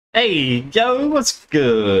Hey, yo, what's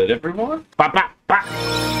good, everyone? Bah, bah, bah.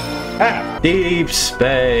 Ah, deep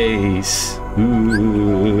space.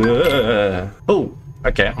 Ooh. Oh,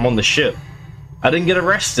 okay, I'm on the ship. I didn't get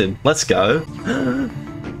arrested. Let's go.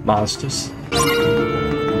 Monsters.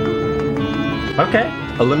 Okay,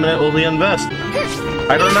 eliminate all the unversed.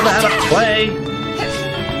 I don't remember how to play.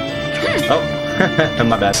 Oh,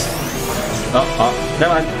 my bad. Oh,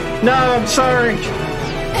 never mind. No, I'm sorry.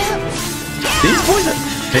 These boys are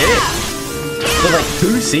fit. They're like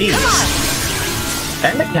 2 C's.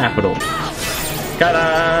 And the capital.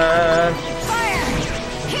 Ta-da!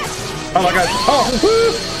 Oh my god. Oh!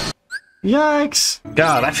 Woo! Yikes.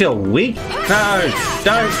 God, I feel weak. No!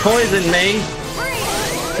 Don't poison me!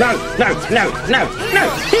 No! No! No! No! No!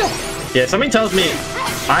 Heal! Yeah, something tells me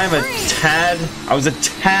I was a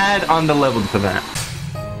tad underleveled for that.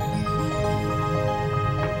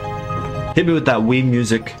 Hit me with that Wii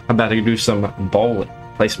music. I'm about to do some bowling.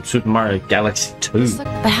 Play some Super Mario Galaxy 2.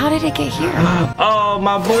 But how did it get here? Oh,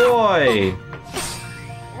 my boy!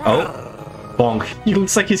 Oh. Bonk. He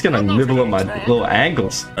looks like he's gonna nibble at my little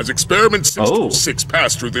ankles. As Experiment 626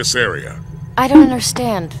 passed through this area. I don't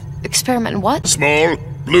understand. Experiment what? Small,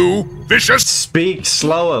 blue, vicious. Speak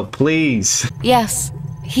slower, please. Yes.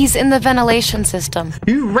 He's in the ventilation system.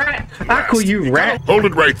 You rat! Aqua, you rat! Hold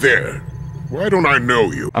it right there. Why don't I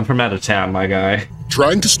know you? I'm from out of town, my guy.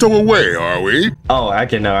 Trying to stow away, are we? Oh,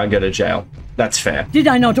 okay, no, I go to jail. That's fair. Did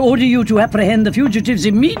I not order you to apprehend the fugitives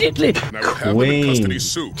immediately? Now have them in custody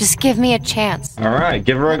soon. Just give me a chance. Alright,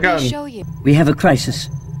 give her a gun. Let me show you. We have a crisis.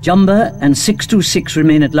 Jumba and 626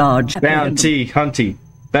 remain at large. Bounty hunty.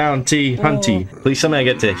 Bounty hunty. Please somebody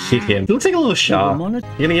get to hit him. He looks like a little shark. You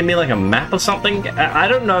gonna give me like a map or something? I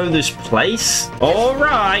don't know this place.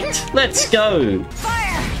 Alright, let's go.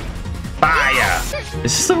 Fire! Fire!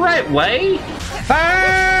 Is this the right way?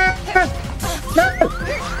 Ah! No!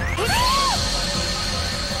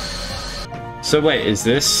 So wait, is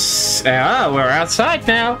this... Ah, we're outside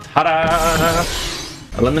now. Ta-da!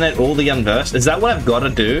 Eliminate all the unversed. Is that what I've got to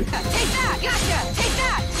do? Take that! Gotcha! Take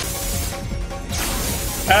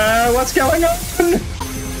that! What's going on?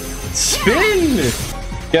 Spin!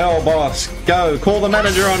 Go, boss. Go. Call the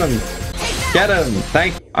manager on him. Get him.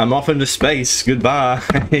 Thank you. I'm off into space. Goodbye.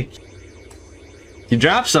 You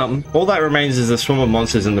drop something. All that remains is the swarm of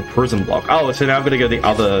monsters in the prison block. Oh, so now I've got to go the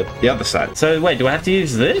other side. So wait, do I have to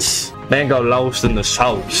use this? Man got lost in the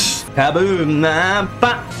sauce. Kaboom!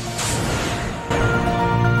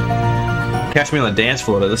 Catch me on the dance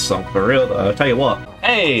floor to this song, for real though. I'll tell you what.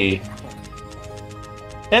 Hey!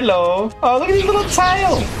 Hello! Oh, look at his little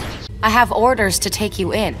tail! I have orders to take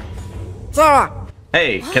you in.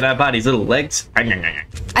 Hey, can I buy these little legs?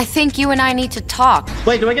 I think you and I need to talk.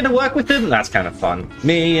 Wait, do I get to work with him? That's kind of fun.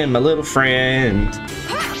 Me and my little friend.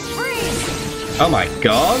 Oh my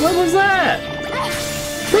god, what was that?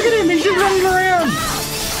 Look at him, he's just running around.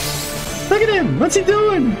 Look at him, what's he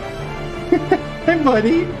doing? Hey,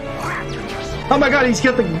 buddy. Oh my god, he's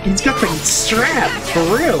got the strap, for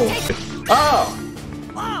real. Oh.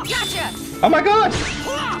 Oh my god.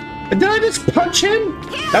 Did I just punch him?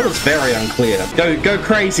 That was very unclear. Go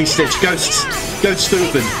crazy, Stitch. Go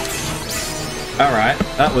stupid. All right,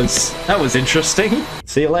 that was interesting.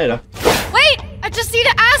 See you later. Wait, I just need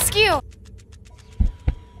to ask you.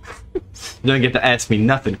 You don't get to ask me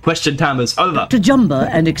nothing. Question time is over. To Jumba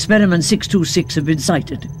and Experiment 626 have been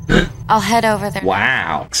sighted. I'll head over there.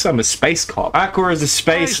 Wow, I'm a space cop. Aqua is a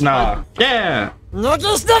space nah. Yeah.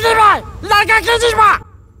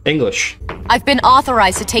 English. I've been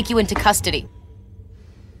authorized to take you into custody.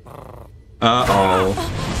 Uh-oh.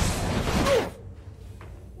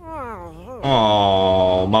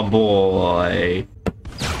 Oh, my boy.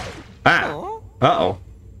 Ah. Uh-oh.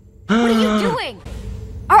 What are you doing?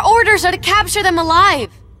 Our orders are to capture them alive.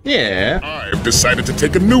 Yeah. I've decided to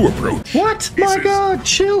take a new approach. What? My god,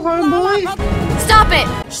 chill, homeboy. Stop it.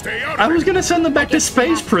 Stay out of I was gonna send them back to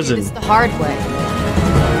space prison. It's the hard way.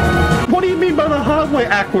 What do you mean by the hard way,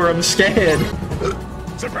 Aqua? I'm scared.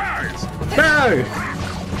 Surprise! No!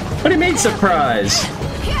 What do you mean, surprise?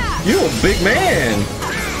 You're a big man.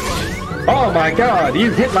 Oh my god,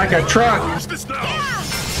 you hit like a truck.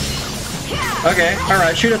 Okay,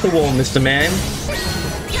 alright, shoot at the wall, Mr. Man.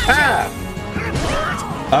 Ah!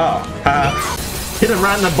 Oh, hit him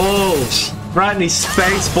right in the balls. Right in these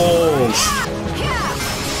space balls.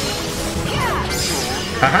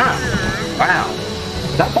 Haha! Wow.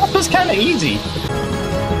 That boss was kind of easy.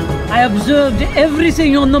 I observed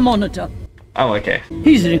everything on the monitor. Oh, okay.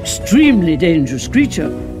 He's an extremely dangerous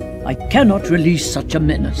creature. I cannot release such a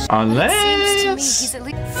menace. Unless... Seems to me he's at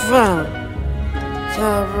least...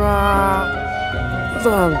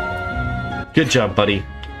 Good job, buddy.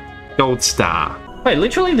 gold star. Wait,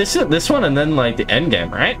 literally this one and then like the end game,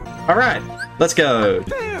 right? All right, let's go.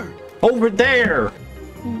 There. Over there.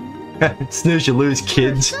 Snooze, you lose,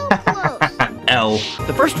 kids. L.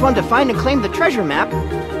 The first one to find and claim the treasure map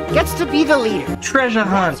gets to be the leader. Treasure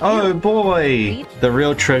hunt. Oh boy. The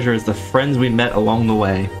real treasure is the friends we met along the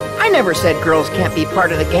way. I never said girls can't be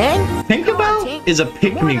part of the gang. Tinkerbell is a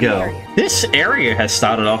pick-me girl. This area has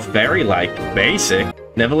started off very like basic.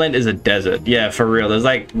 Neverland is a desert. Yeah, for real. There's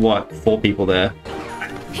like what, 4 people there.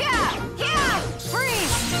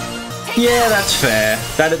 Yeah, that's fair.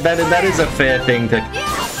 That is a fair thing to.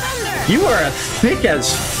 You are a thick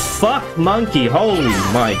as fuck monkey. Holy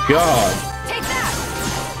my god. Take that.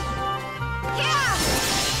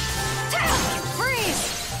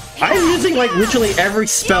 I'm using like literally every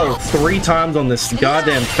spell 3 times on this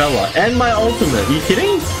goddamn fella and my ultimate. Are you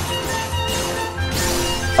kidding?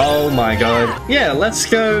 Oh my god. Yeah, let's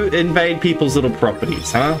go invade people's little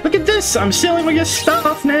properties, huh? Look at this! I'm stealing all your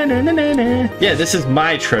stuff! Nah, nah, nah, nah, nah. Yeah, this is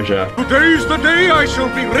my treasure. Today's the day I shall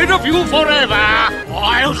be rid of you forever!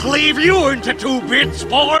 I'll cleave you into 2 bits,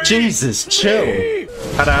 boy! Jesus, chill.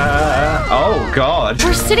 Ta-da! Oh god.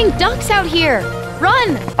 We're sitting ducks out here.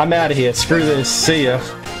 Run! I'm out of here. Screw this. See ya.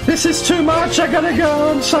 This is too much. I gotta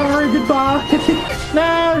go. I'm sorry. Goodbye.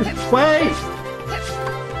 No! Wait!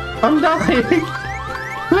 I'm dying.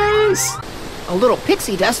 Please! A little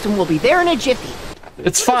pixie dust and we'll be there in a jiffy.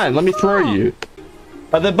 It's fine, let me throw you.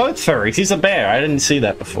 But they're both furries. He's a bear. I didn't see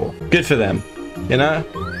that before. Good for them. You know?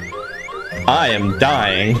 I am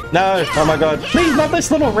dying. No! Oh my god. Please, not this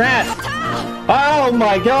little rat! Oh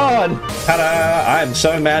my god! Ta-da! I am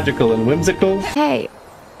so magical and whimsical. Hey,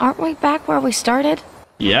 aren't we back where we started?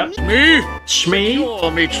 Yep. Me? Shmee? Show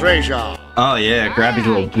me treasure. Oh yeah, grab your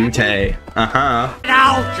little bootay. Uh-huh.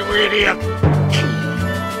 Now, you idiot!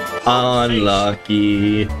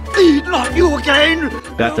 Unlucky. Not you again!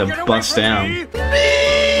 Got to bust down.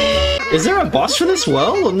 Is there a boss for this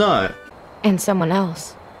world or no? And someone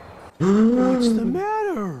else. What's the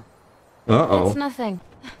matter? Uh-oh. It's nothing.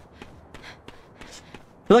 I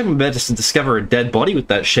feel like I'm about to discover a dead body with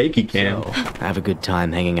that shaky cam. So, have a good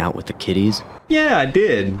time hanging out with the kiddies? Yeah, I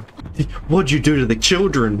did. What'd you do to the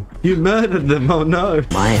children? You murdered them, oh no.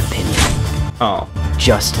 My opinion. Oh.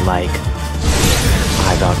 Just like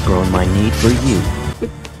I've outgrown my need for you.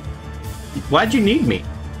 Why'd you need me?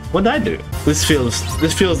 What'd I do? This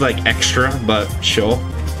feels like extra, but sure.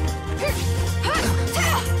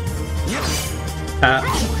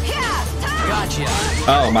 Gotcha.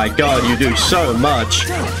 Oh my god, you do so much.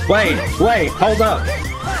 Wait, hold up.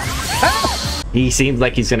 He seems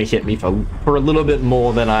like he's gonna hit me for a little bit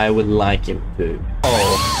more than I would like him to.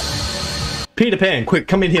 Oh. Peter Pan, quick,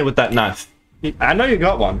 come in here with that knife. I know you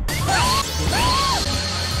got one.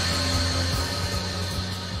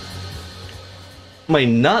 My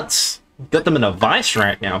nuts. Got them in a vice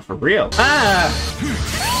right now, for real. Ah!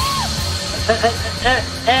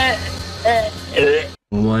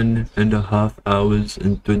 1.5 hours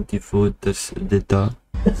and 24 data.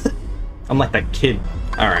 I'm like that kid.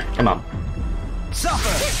 Alright, come on.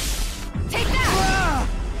 Suffer! Take that!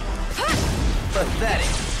 Pathetic.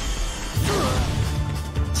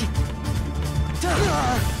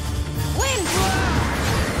 Win!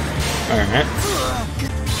 Alright.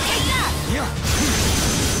 Take that!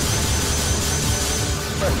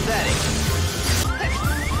 Pathetic.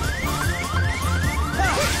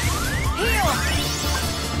 Heal!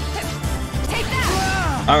 Take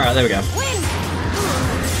that! Alright, there we go. Win!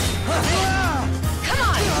 Come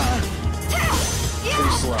on!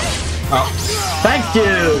 Oh, thank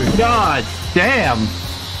you! God damn!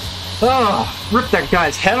 Oh, rip that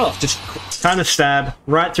guy's head off. Just kind of stab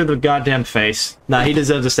right through the goddamn face. Nah, he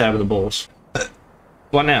deserves a stab in the balls.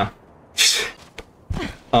 What now?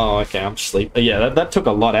 Oh, okay, I'm asleep. Yeah, that took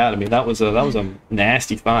a lot out of me. That was a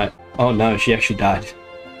nasty fight. Oh no, she actually died.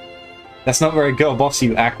 That's not very girl bossy,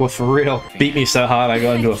 you Aqua, for real. Beat me so hard I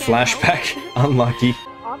got into a flashback. Unlucky.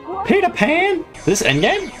 Peter Pan? Is this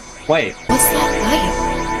endgame? Wait. What's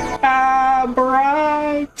that Ah,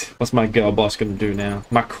 bright. What's my girl boss gonna do now?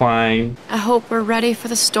 My queen. I hope we're ready for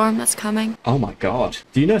the storm that's coming. Oh my god.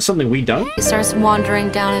 Do you know something we don't? He starts wandering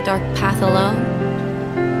down a dark path alone.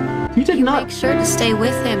 You did not. Make sure to stay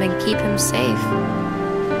with him and keep him safe.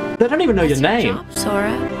 They don't even know your name. Job,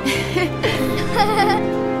 Sora.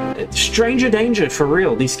 Stranger danger, for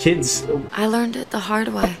real. These kids. I learned it the hard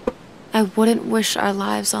way. I wouldn't wish our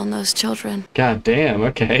lives on those children. God damn,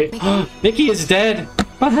 okay. Mickey is dead.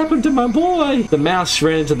 What happened to my boy? The mouse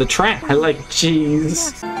ran into the trap. I like,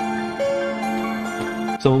 jeez.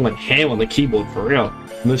 Someone went ham on the keyboard, for real.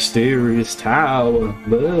 Mysterious tower.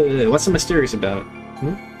 What's so mysterious about it?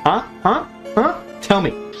 Hmm? Huh? Tell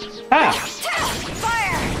me. Ah!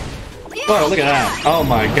 Oh, look at that. Oh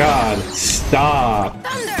my god. Stop.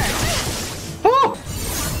 Oh!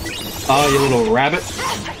 Oh, you little rabbit.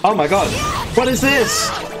 Oh my god. What is this?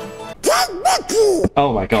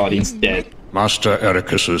 Oh my god, he's dead. Master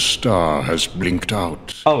Ericus's star has blinked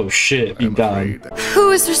out. Oh shit, he died.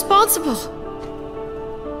 Who is responsible?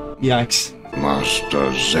 Yikes.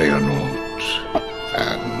 Master Xehanort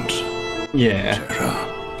and Yeah.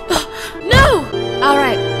 No!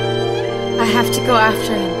 Alright. I have to go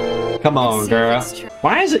after him. Come on, girl.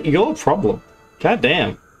 Why is it your problem? God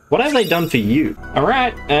damn. What have they done for you?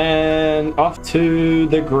 Alright, and off to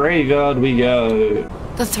the graveyard we go.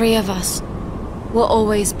 The three of us will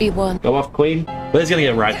always be one. Go off, Queen. We're just gonna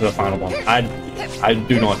get right to the final one. I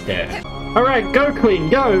do not care. Alright, go, Queen,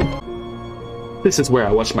 go! This is where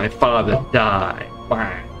I watched my father die.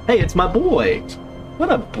 Wow. Hey, it's my boy.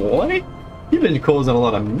 What a boy. You've been causing a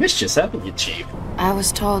lot of mischief, haven't you, Chief? I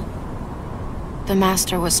was told the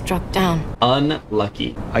master was struck down.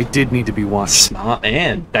 Unlucky. I did need to be watched. Smart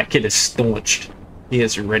man. That kid is staunched. He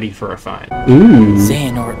is ready for a fight.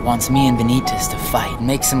 Xehanort wants me and Benitez to fight and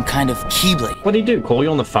make some kind of keyblade. What do you do? Call you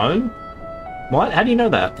on the phone? What? How do you know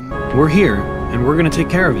that? We're here, and we're gonna take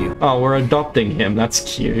care of you. Oh, we're adopting him. That's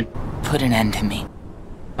cute. Put an end to me.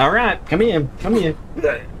 Alright, come here. Come here.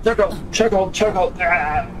 Chuckle. behold,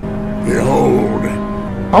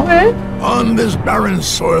 Okay. on this barren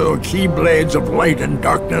soil, keyblades of light and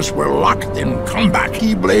darkness were locked in combat.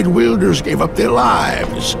 Keyblade wielders gave up their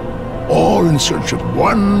lives, all in search of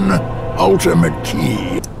one ultimate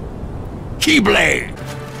key. Keyblade!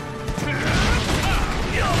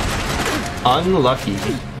 Unlucky.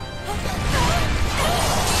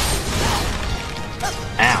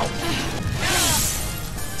 Ow.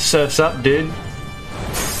 Surf's up, dude.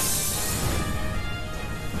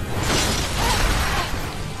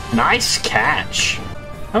 Nice catch.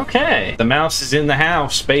 Okay. The mouse is in the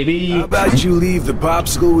house, baby. How about you leave the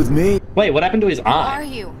popsicle with me? Wait, what happened to his Who are eye?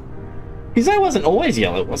 you? His eye wasn't always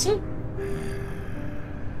yellow, was it?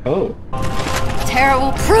 Oh. Terra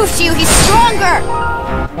will prove to you he's stronger!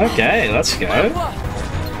 Okay, let's go.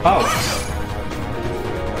 Oh.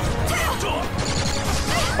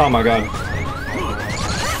 Oh my god.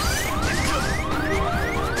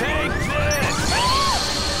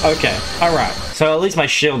 Okay, alright. So at least my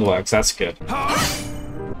shield works, that's good.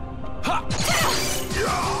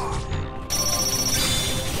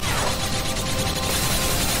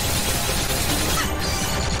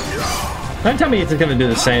 Don't tell me it's gonna do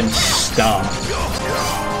the same stuff.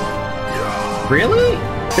 Really?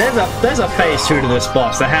 There's a phase 2 to this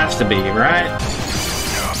boss. There has to be, right?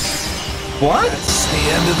 What? That's the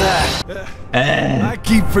end of that. I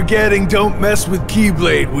keep forgetting don't mess with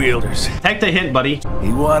keyblade wielders. Take the hint, buddy.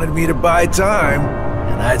 He wanted me to buy time,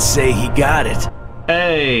 and I'd say he got it.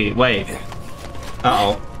 Hey, wait.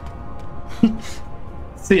 Uh-oh.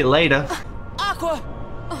 See you later. Aqua!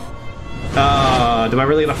 Do I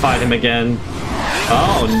really gotta fight him again?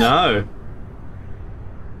 Oh, no.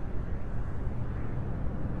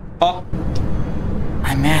 Oh.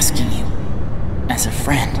 I'm asking you, as a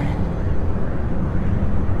friend,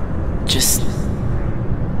 just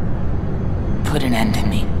put an end to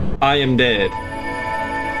me. I am dead.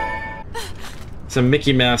 So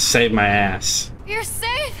Mickey Mouse saved my ass. You're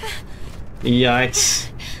safe? Yikes.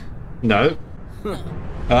 No.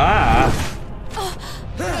 Ah.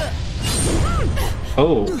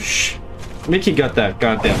 Oh, shh. Mickey got that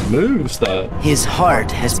goddamn moves, though. His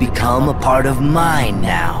heart has become a part of mine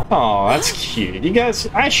now. Oh, that's cute. You guys,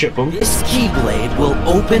 I ship them. This keyblade will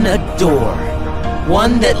open a door.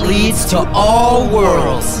 One that leads to all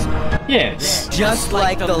worlds. Yes. Just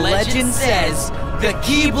like the legend says, the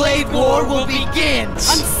Keyblade War will begin. I'm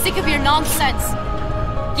sick of your nonsense.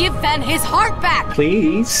 Give Ben his heart back.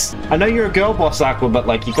 Please. I know you're a girl boss, Aqua, but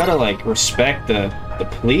like you gotta like respect the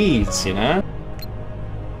please, you know?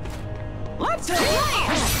 Let's play.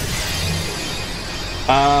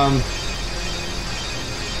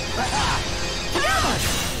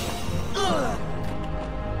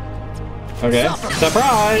 Okay.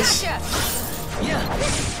 Surprise!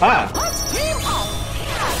 Ah!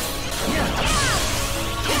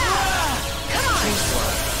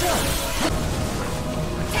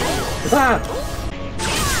 Ah!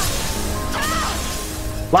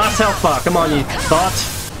 Last health bar, come on, you thought.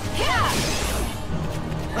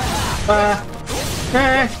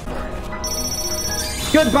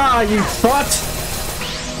 Goodbye, you thought.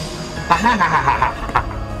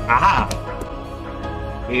 Aha!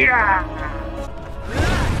 Yeah.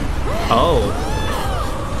 Oh.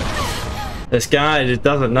 This guy just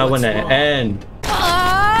doesn't know when to end.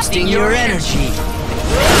 Wasting your energy.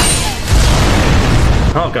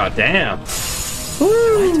 Oh, god damn.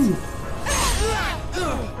 Woo!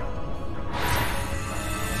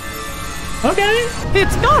 Okay.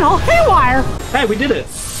 It's gone all haywire. Hey, we did it.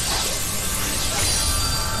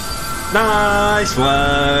 Nice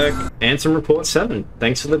work. Answer report 7.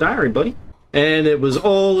 Thanks for the diary, buddy. And it was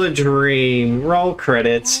all a dream. Roll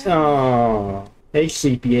credits. Oh. Hey,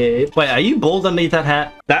 sleepyhead. Wait, are you bald underneath that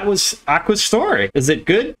hat? That was Aqua's story. Is it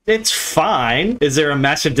good? It's fine. Is there a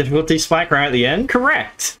massive difficulty spike right at the end?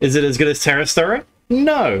 Correct. Is it as good as Terra's story?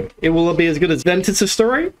 No. Will it be as good as Ventus'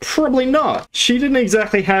 story? Probably not. She didn't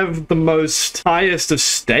exactly have the most highest of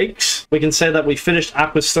stakes. We can say that we finished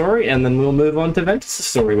Aqua's story and then we'll move on to Ventus'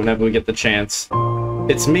 story whenever we get the chance.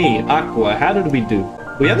 It's me, Aqua. How did we do?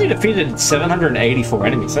 We only defeated 784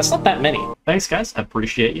 enemies. That's not that many. Thanks, guys. I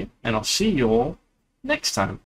appreciate you. And I'll see you all next time.